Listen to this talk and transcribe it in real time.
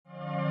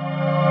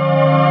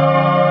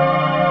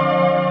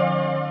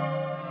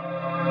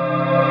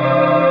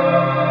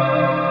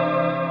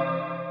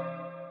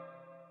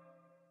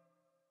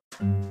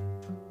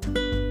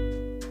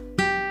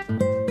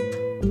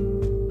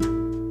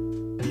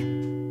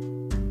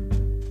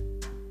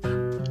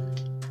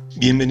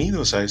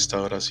Bienvenidos a esta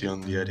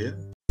oración diaria.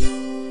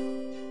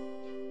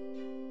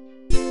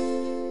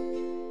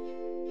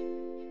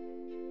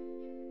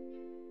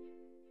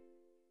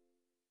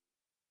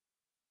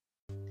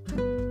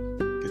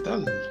 ¿Qué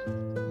tal?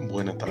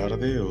 Buena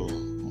tarde o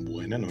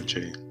buena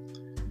noche.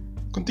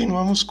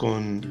 Continuamos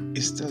con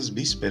estas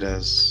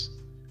vísperas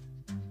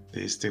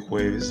de este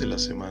jueves de la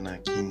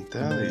semana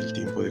quinta del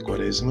tiempo de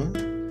Cuaresma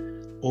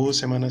o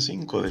semana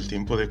 5 del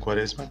tiempo de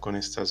Cuaresma con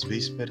estas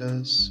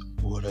vísperas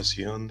u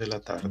oración de la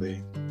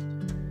tarde.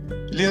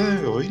 El día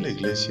de hoy la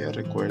Iglesia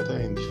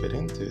recuerda en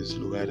diferentes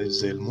lugares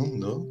del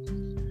mundo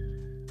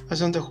a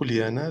Santa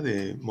Juliana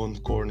de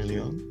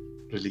Montcornellion,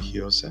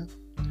 religiosa,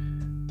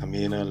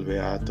 también al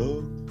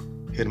Beato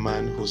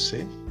Germán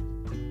José,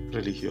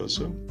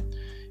 religioso,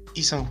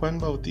 y San Juan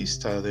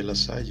Bautista de la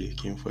Salle,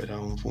 quien fuera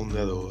un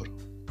fundador.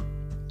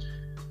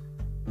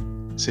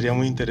 Sería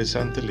muy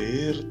interesante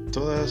leer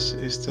todas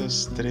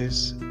estas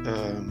tres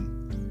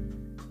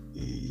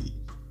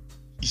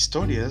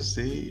historias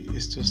de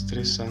estos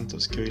tres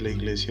santos que hoy la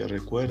Iglesia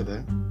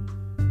recuerda,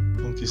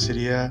 aunque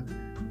sería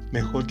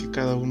mejor que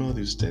cada uno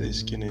de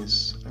ustedes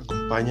quienes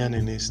acompañan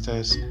en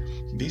estas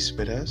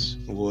vísperas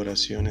u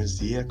oraciones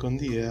día con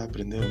día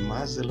aprender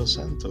más de los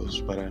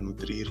santos para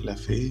nutrir la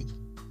fe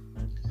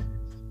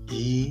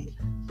y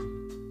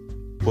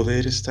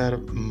poder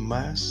estar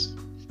más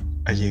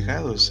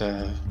allegados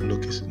a lo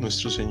que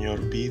nuestro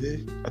Señor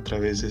pide a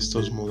través de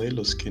estos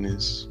modelos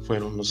quienes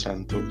fueron los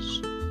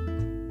santos.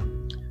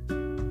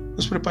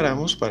 Nos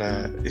preparamos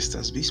para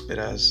estas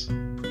vísperas,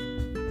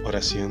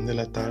 oración de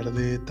la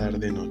tarde,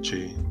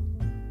 tarde-noche.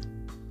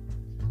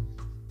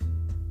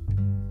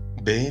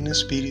 Ven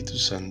Espíritu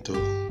Santo,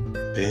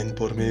 ven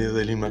por medio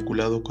del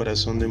Inmaculado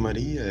Corazón de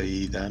María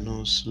y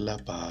danos la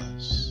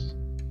paz.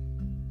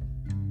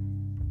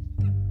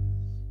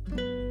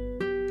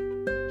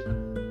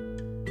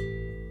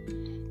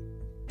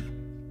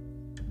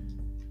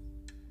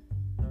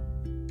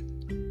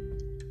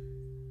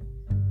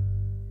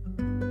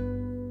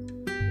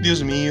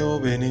 Dios mío,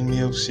 ven en mi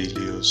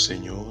auxilio,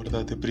 Señor,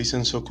 date prisa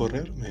en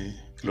socorrerme.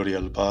 Gloria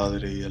al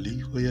Padre, y al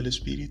Hijo, y al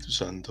Espíritu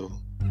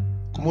Santo,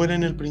 como era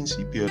en el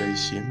principio, ahora y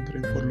siempre,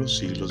 por los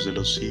siglos de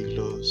los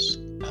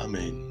siglos.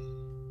 Amén.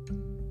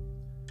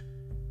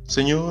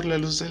 Señor, la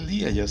luz del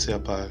día ya se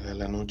apaga,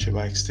 la noche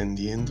va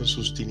extendiendo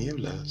sus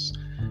tinieblas.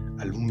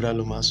 Alumbra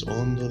lo más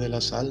hondo de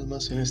las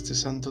almas en este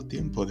santo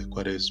tiempo de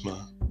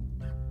Cuaresma.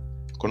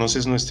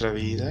 Conoces nuestra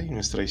vida y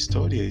nuestra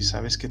historia y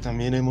sabes que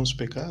también hemos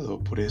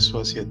pecado, por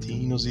eso hacia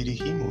ti nos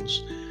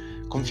dirigimos,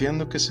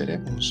 confiando que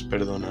seremos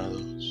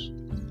perdonados.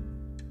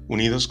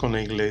 Unidos con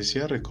la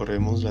Iglesia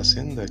recorremos la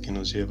senda que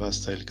nos lleva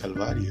hasta el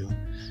Calvario,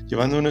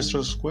 llevando en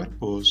nuestros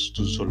cuerpos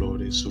tus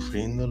dolores,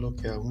 sufriendo lo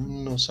que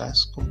aún nos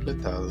has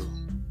completado.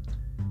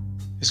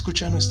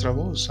 Escucha nuestra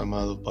voz,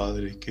 amado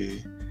Padre,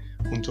 que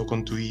junto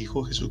con tu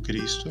Hijo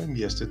Jesucristo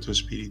enviaste tu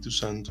Espíritu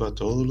Santo a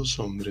todos los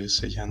hombres,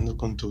 sellando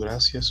con tu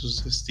gracia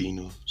sus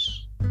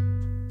destinos.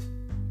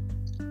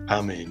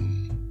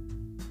 Amén.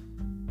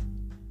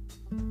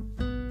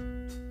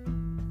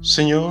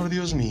 Señor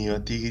Dios mío,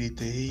 a ti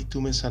grité y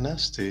tú me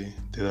sanaste,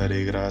 te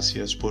daré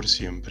gracias por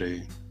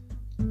siempre.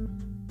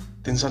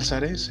 Te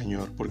ensalzaré,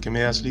 Señor, porque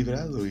me has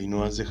librado y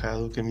no has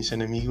dejado que mis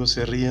enemigos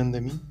se rían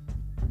de mí.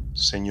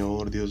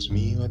 Señor Dios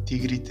mío, a ti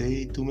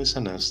grité y tú me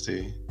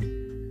sanaste.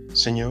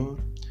 Señor,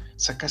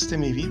 sacaste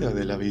mi vida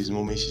del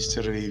abismo, me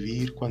hiciste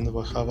revivir cuando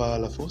bajaba a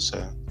la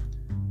fosa.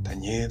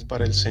 Tañed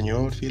para el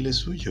Señor fieles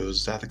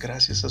suyos, dad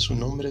gracias a su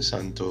nombre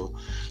santo.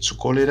 Su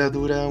cólera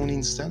dura un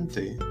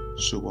instante,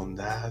 su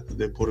bondad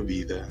de por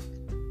vida.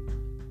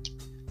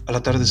 Al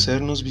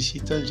atardecer nos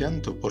visita el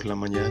llanto, por la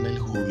mañana el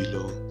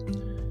júbilo.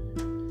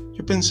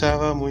 Yo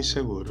pensaba muy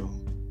seguro,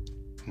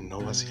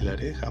 no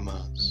vacilaré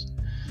jamás.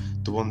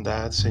 Tu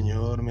bondad,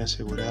 Señor, me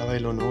aseguraba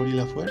el honor y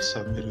la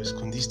fuerza, pero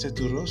escondiste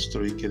tu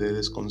rostro y quedé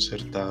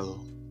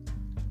desconcertado.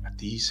 A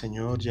ti,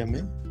 Señor,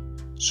 llamé,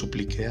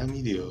 supliqué a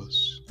mi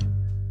Dios.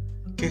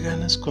 ¿Qué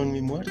ganas con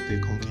mi muerte,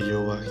 con que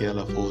yo baje a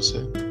la fosa?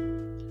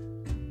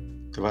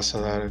 ¿Te vas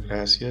a dar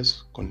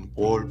gracias con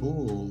polvo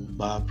o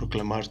va a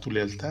proclamar tu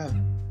lealtad?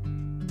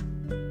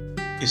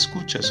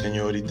 Escucha,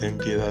 Señor, y ten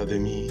piedad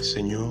de mí,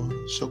 Señor,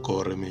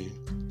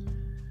 socórreme.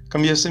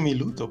 Cambiaste mi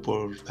luto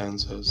por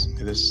danzas,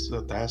 me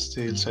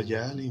desataste el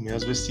sayal y me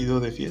has vestido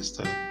de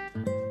fiesta.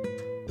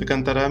 Te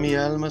cantará mi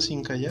alma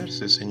sin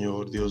callarse,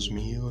 Señor, Dios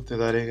mío, te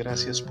daré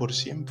gracias por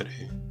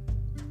siempre.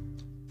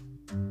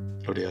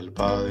 Gloria al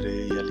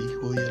Padre, y al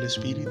Hijo, y al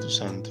Espíritu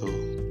Santo,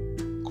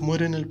 como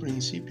era en el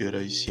principio,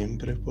 ahora y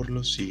siempre, por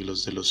los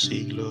siglos de los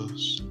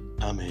siglos.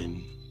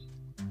 Amén.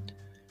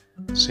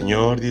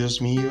 Señor,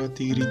 Dios mío, a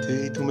ti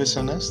grité y tú me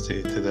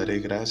sanaste, te daré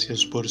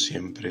gracias por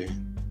siempre.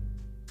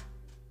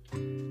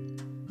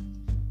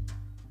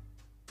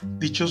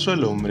 Dichoso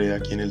el hombre a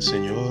quien el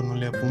Señor no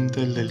le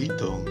apunta el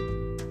delito.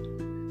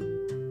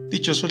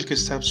 Dichoso el que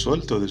está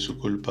absuelto de su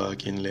culpa, a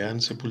quien le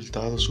han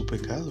sepultado su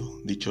pecado.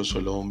 Dichoso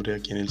el hombre a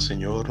quien el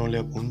Señor no le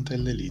apunta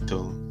el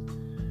delito.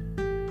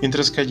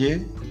 Mientras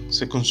callé,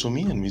 se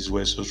consumían mis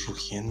huesos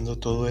rugiendo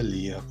todo el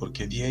día,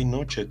 porque día y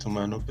noche tu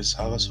mano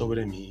pesaba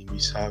sobre mí,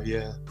 mi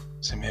savia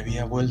se me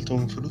había vuelto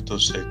un fruto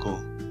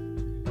seco.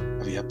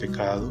 Había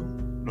pecado,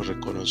 lo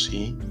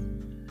reconocí,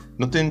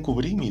 no te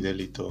encubrí mi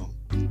delito,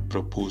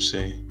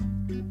 propuse,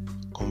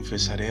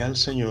 confesaré al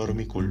Señor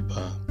mi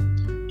culpa,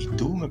 y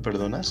tú me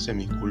perdonaste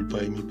mi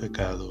culpa y mi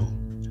pecado.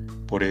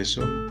 Por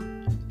eso,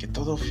 que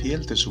todo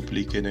fiel te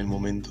suplique en el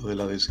momento de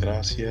la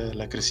desgracia,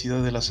 la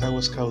crecida de las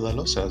aguas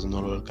caudalosas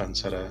no lo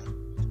alcanzará.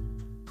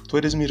 Tú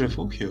eres mi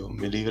refugio,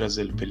 me libras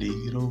del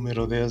peligro, me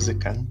rodeas de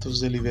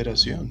cantos de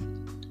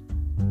liberación.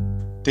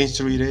 Te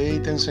instruiré y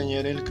te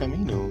enseñaré el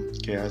camino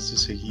que has de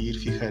seguir,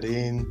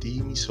 fijaré en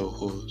ti mis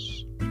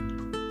ojos.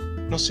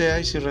 No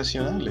seáis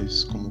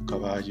irracionales como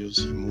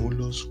caballos y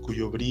mulos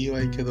cuyo brío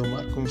hay que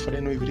domar con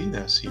freno y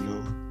brida,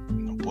 sino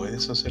no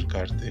puedes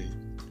acercarte.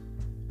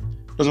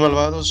 Los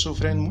malvados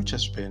sufren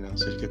muchas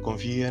penas, el que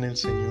confía en el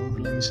Señor,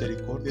 la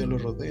misericordia lo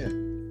rodea.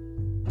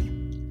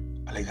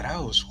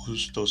 Alegraos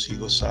justos y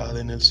gozad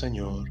en el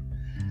Señor,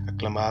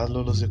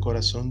 aclamadlo los de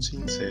corazón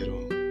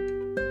sincero.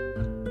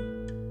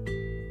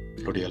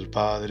 Gloria al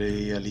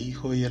Padre, y al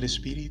Hijo, y al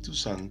Espíritu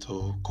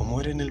Santo, como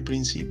era en el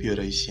principio,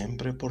 ahora y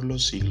siempre, por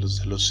los siglos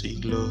de los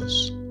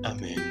siglos.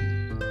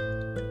 Amén.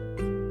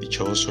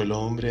 Dichoso el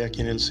hombre a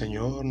quien el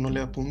Señor no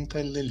le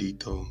apunta el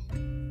delito.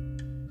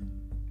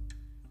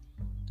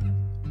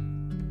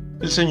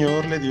 El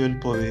Señor le dio el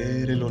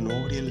poder, el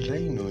honor y el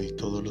reino, y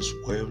todos los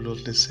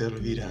pueblos le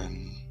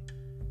servirán.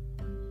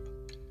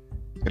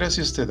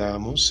 Gracias te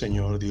damos,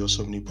 Señor Dios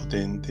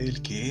omnipotente,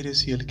 el que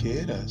eres y el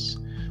que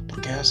eras,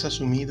 porque has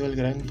asumido el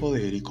gran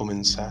poder y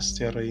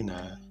comenzaste a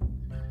reinar.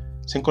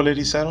 Se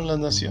encolerizaron las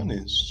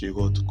naciones,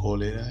 llegó tu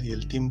cólera y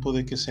el tiempo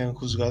de que sean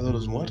juzgados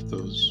los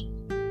muertos,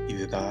 y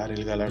de dar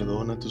el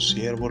galardón a tus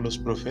siervos los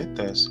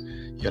profetas,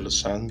 y a los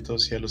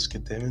santos y a los que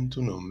temen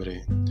tu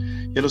nombre,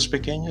 y a los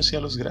pequeños y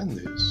a los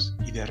grandes,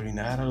 y de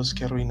arruinar a los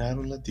que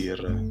arruinaron la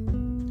tierra.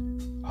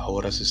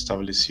 Ahora se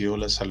estableció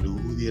la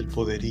salud y el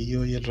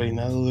poderío y el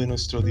reinado de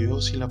nuestro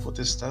Dios y la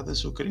potestad de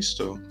su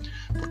Cristo,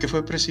 porque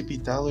fue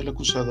precipitado el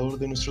acusador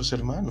de nuestros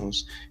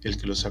hermanos, el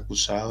que los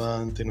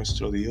acusaba ante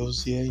nuestro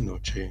Dios día y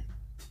noche.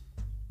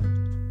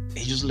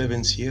 Ellos le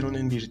vencieron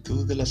en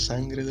virtud de la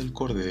sangre del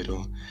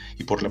Cordero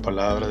y por la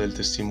palabra del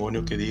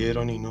testimonio que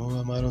dieron, y no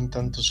amaron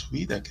tanto su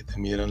vida que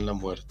temieran la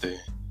muerte.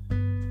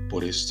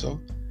 Por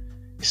esto,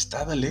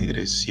 estad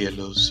alegres,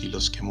 cielos, y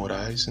los que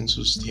moráis en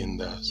sus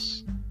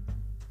tiendas.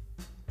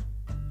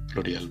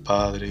 Gloria al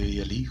Padre, y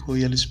al Hijo,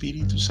 y al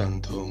Espíritu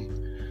Santo,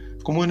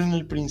 como era en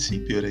el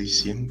principio, ahora y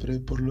siempre,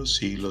 por los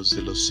siglos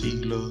de los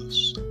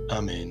siglos.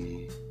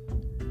 Amén.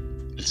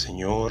 El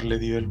Señor le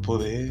dio el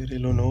poder,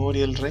 el honor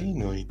y el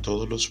reino, y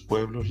todos los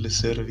pueblos le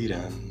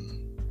servirán.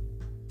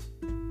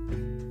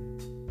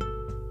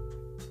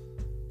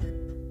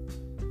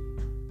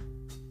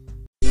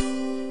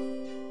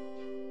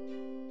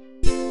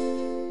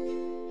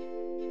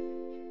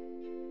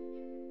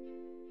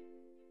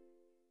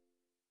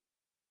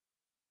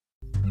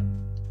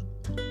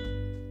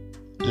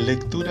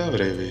 Lectura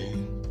breve.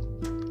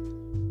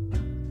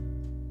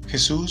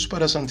 Jesús,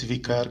 para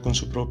santificar con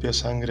su propia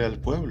sangre al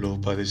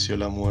pueblo, padeció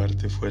la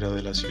muerte fuera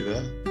de la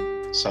ciudad.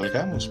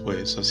 Salgamos,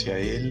 pues, hacia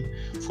Él,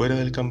 fuera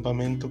del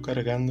campamento,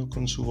 cargando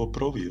con su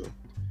oprobio,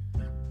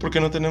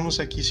 porque no tenemos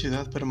aquí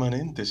ciudad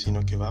permanente,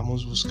 sino que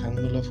vamos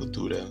buscando la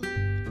futura.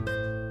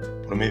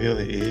 Por medio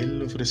de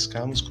Él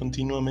ofrezcamos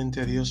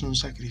continuamente a Dios un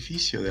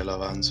sacrificio de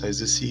alabanza, es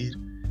decir,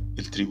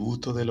 el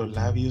tributo de los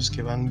labios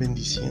que van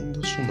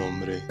bendiciendo su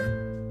nombre.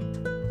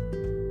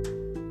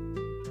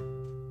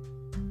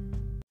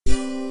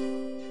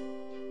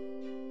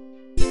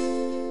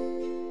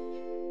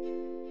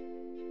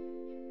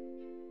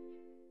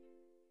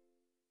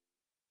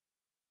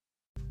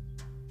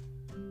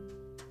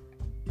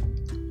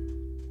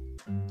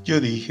 Yo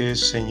dije,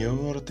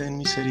 Señor, ten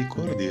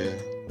misericordia.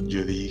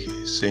 Yo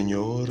dije,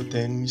 Señor,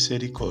 ten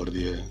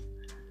misericordia.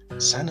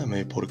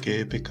 Sáname porque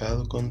he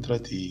pecado contra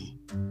ti.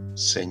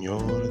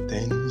 Señor,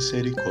 ten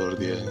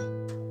misericordia.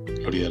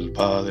 Gloria al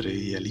Padre,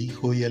 y al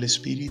Hijo, y al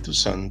Espíritu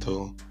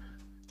Santo.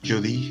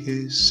 Yo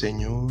dije,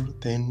 Señor,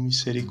 ten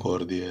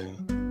misericordia.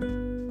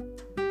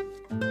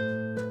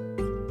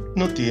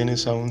 No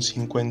tienes aún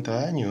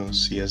 50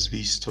 años y has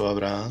visto a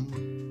Abraham.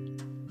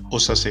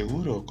 Os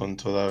aseguro con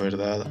toda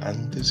verdad,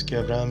 antes que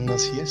Abraham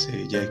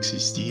naciese, ya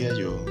existía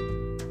yo.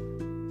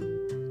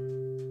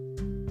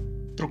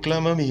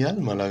 Proclama mi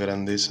alma la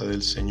grandeza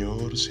del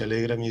Señor, se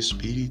alegra mi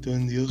espíritu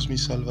en Dios mi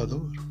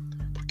Salvador,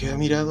 porque ha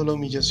mirado la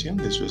humillación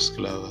de su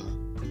esclava.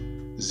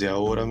 Desde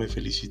ahora me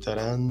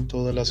felicitarán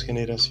todas las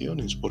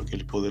generaciones, porque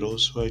el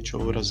Poderoso ha hecho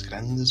obras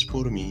grandes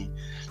por mí.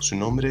 Su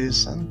nombre es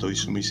santo y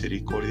su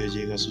misericordia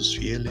llega a sus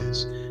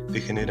fieles de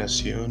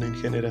generación en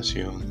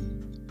generación.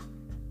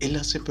 Él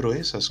hace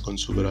proezas con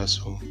su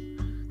brazo,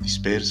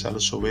 dispersa a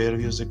los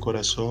soberbios de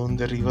corazón,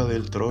 derriba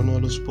del trono a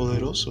los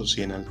poderosos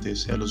y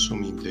enaltece a los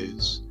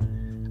humildes.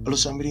 A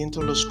los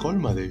hambrientos los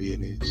colma de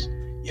bienes,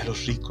 y a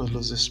los ricos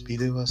los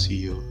despide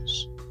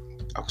vacíos.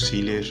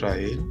 Auxilia a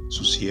Israel,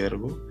 su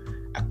siervo,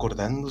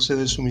 acordándose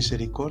de su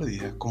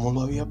misericordia, como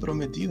lo había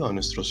prometido a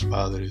nuestros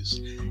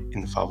padres,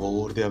 en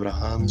favor de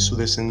Abraham y su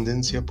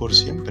descendencia por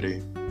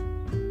siempre.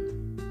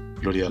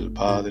 Gloria al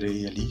Padre,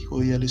 y al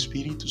Hijo, y al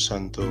Espíritu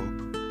Santo,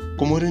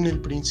 como era en el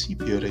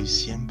principio, ahora y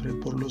siempre,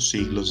 por los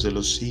siglos de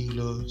los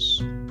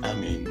siglos.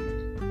 Amén.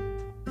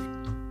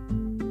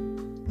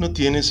 No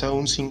tienes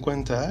aún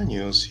 50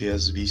 años y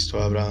has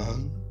visto a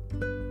Abraham.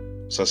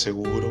 Os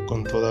aseguro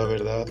con toda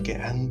verdad que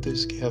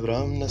antes que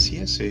Abraham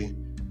naciese,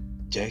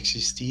 ya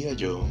existía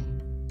yo.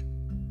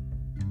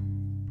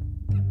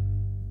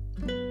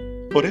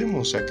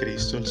 Oremos a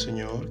Cristo el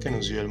Señor, que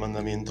nos dio el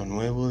mandamiento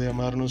nuevo de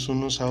amarnos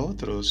unos a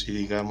otros, y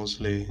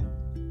digámosle: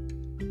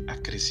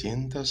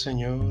 acrecienta,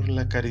 Señor,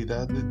 la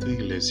caridad de tu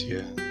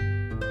Iglesia.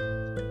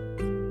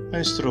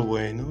 Maestro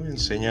bueno,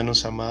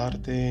 enséñanos a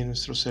amarte,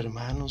 nuestros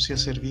hermanos, y a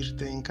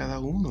servirte en cada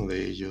uno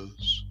de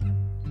ellos.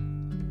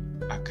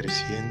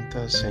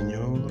 Acrecienta,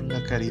 Señor,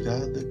 la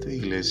caridad de tu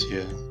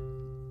Iglesia.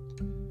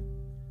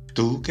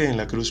 Tú que en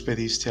la cruz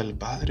pediste al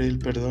Padre el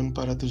perdón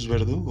para tus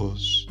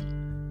verdugos,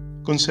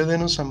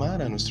 concédenos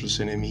amar a nuestros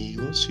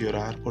enemigos y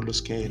orar por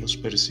los que nos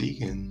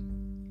persiguen.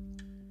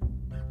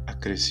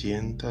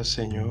 Acrecienta,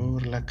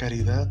 Señor, la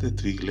caridad de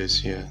tu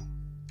Iglesia.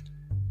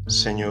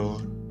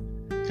 Señor,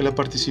 que la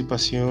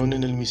participación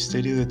en el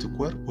misterio de tu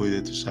cuerpo y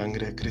de tu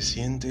sangre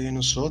acreciente en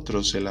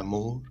nosotros el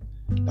amor,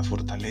 la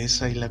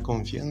fortaleza y la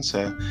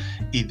confianza,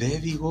 y dé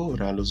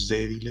vigor a los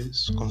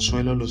débiles,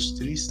 consuelo a los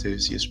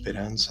tristes y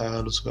esperanza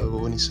a los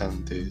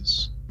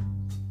agonizantes.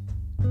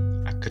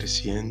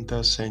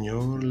 Acrecienta,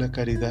 Señor, la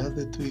caridad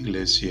de tu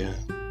Iglesia.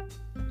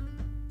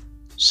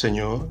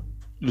 Señor,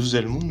 luz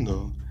del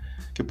mundo,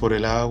 que por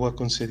el agua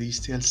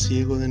concediste al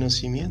ciego de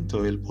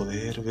nacimiento el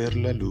poder ver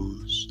la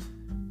luz,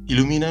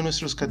 ilumina a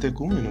nuestros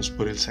catecúmenos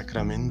por el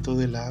sacramento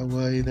del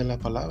agua y de la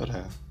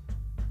palabra.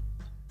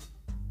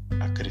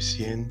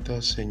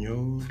 Acrecienta,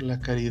 Señor, la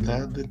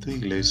caridad de tu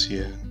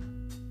Iglesia.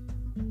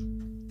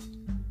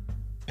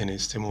 En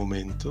este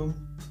momento,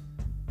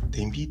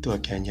 te invito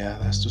a que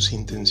añadas tus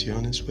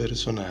intenciones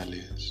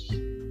personales.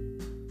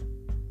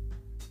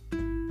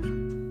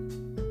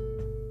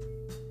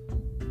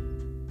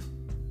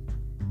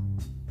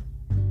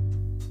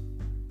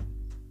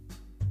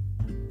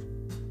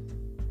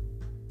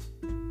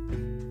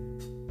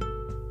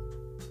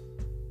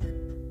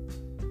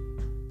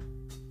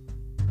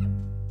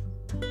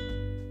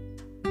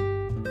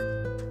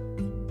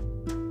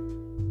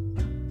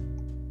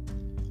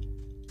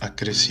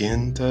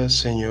 Acrecienta,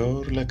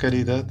 Señor, la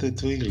caridad de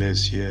tu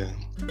Iglesia.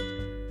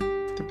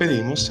 Te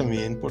pedimos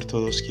también por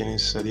todos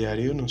quienes a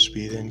diario nos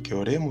piden que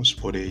oremos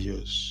por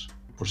ellos,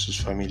 por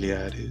sus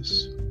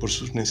familiares, por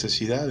sus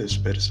necesidades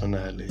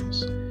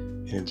personales,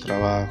 en el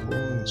trabajo,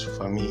 en su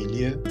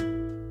familia.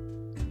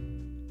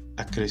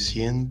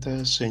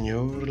 Acrecienta,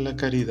 Señor, la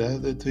caridad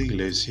de tu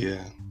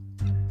Iglesia.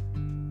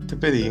 Te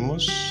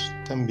pedimos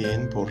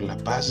también por la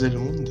paz del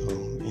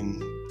mundo, en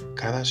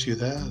cada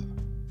ciudad,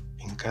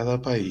 en cada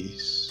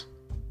país.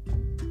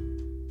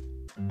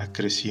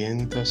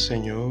 Acrecienta,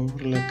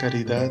 Señor, la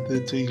caridad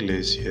de tu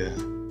Iglesia.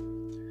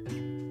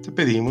 Te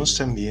pedimos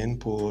también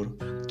por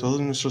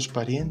todos nuestros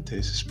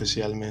parientes,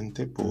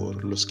 especialmente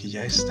por los que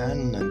ya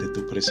están ante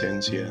tu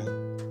presencia.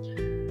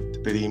 Te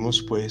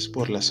pedimos pues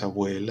por las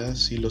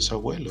abuelas y los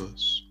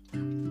abuelos,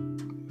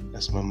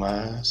 las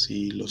mamás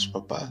y los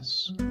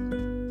papás,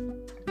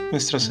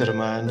 nuestras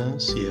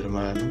hermanas y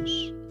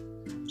hermanos,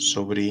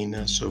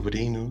 sobrinas,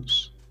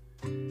 sobrinos,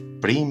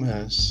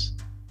 primas,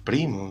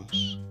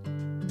 primos,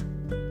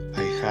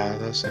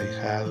 ahijadas,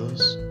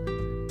 ahijados,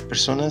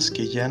 personas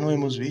que ya no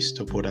hemos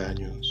visto por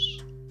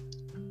años,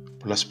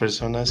 por las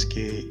personas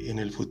que en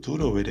el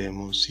futuro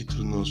veremos si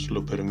tú nos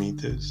lo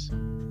permites,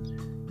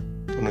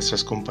 por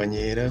nuestras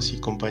compañeras y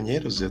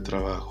compañeros de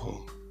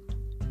trabajo.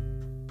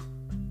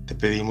 Te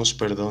pedimos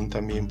perdón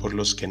también por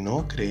los que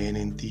no creen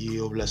en ti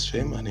o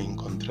blasfeman en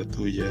contra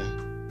tuya.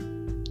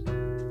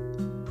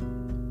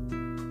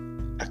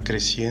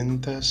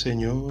 Acrecienta,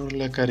 Señor,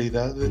 la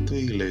caridad de tu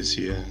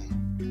Iglesia.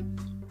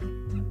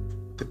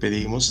 Te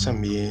pedimos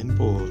también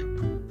por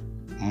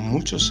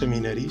muchos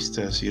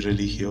seminaristas y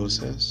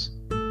religiosas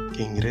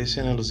que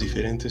ingresen a los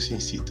diferentes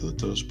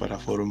institutos para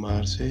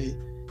formarse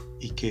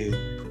y que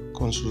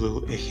con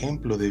su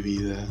ejemplo de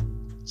vida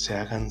se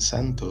hagan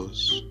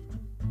santos,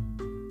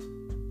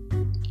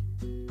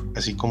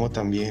 así como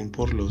también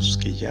por los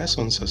que ya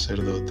son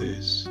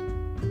sacerdotes,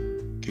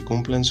 que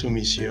cumplan su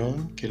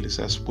misión que les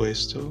has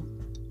puesto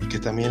y que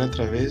también a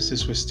través de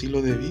su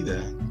estilo de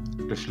vida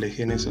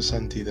reflejen esa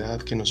santidad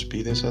que nos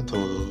pides a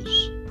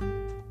todos.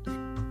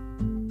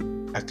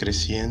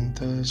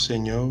 Acrecienta,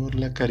 Señor,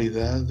 la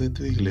caridad de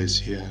tu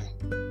Iglesia.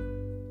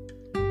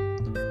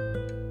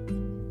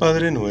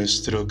 Padre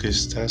nuestro que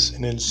estás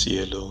en el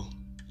cielo,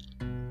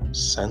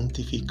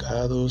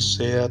 santificado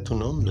sea tu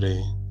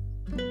nombre.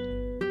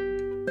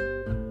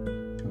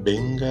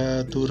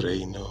 Venga a tu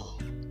reino.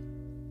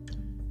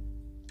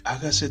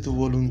 Hágase tu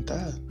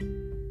voluntad,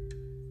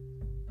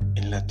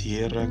 en la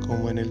tierra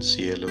como en el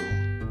cielo.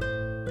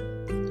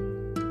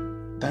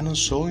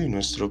 Danos hoy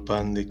nuestro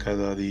pan de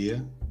cada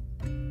día.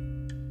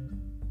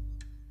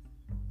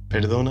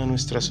 Perdona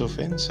nuestras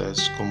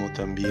ofensas como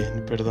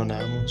también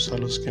perdonamos a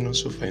los que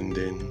nos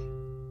ofenden.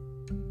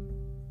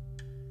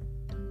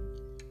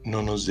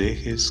 No nos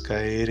dejes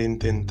caer en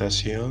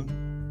tentación,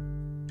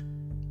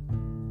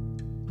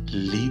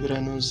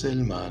 líbranos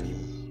del mal.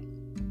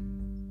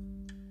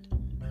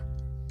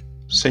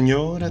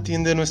 Señor,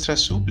 atiende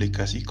nuestras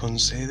súplicas y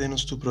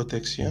concédenos tu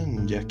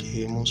protección, ya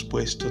que hemos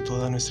puesto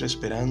toda nuestra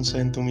esperanza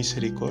en tu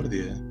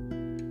misericordia.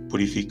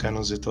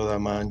 Purifícanos de toda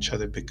mancha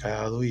de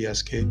pecado y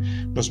haz que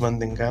nos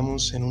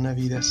mantengamos en una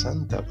vida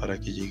santa para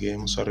que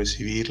lleguemos a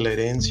recibir la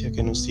herencia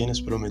que nos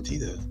tienes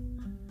prometida.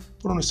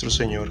 Por nuestro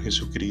Señor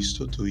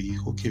Jesucristo, tu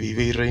Hijo, que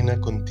vive y reina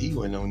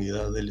contigo en la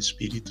unidad del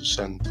Espíritu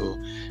Santo,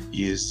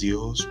 y es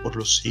Dios por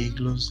los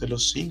siglos de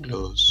los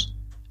siglos.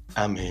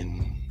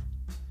 Amén.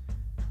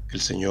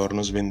 El Señor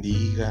nos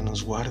bendiga,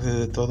 nos guarde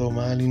de todo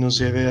mal y nos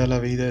lleve a la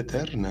vida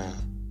eterna.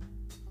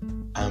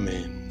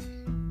 Amén.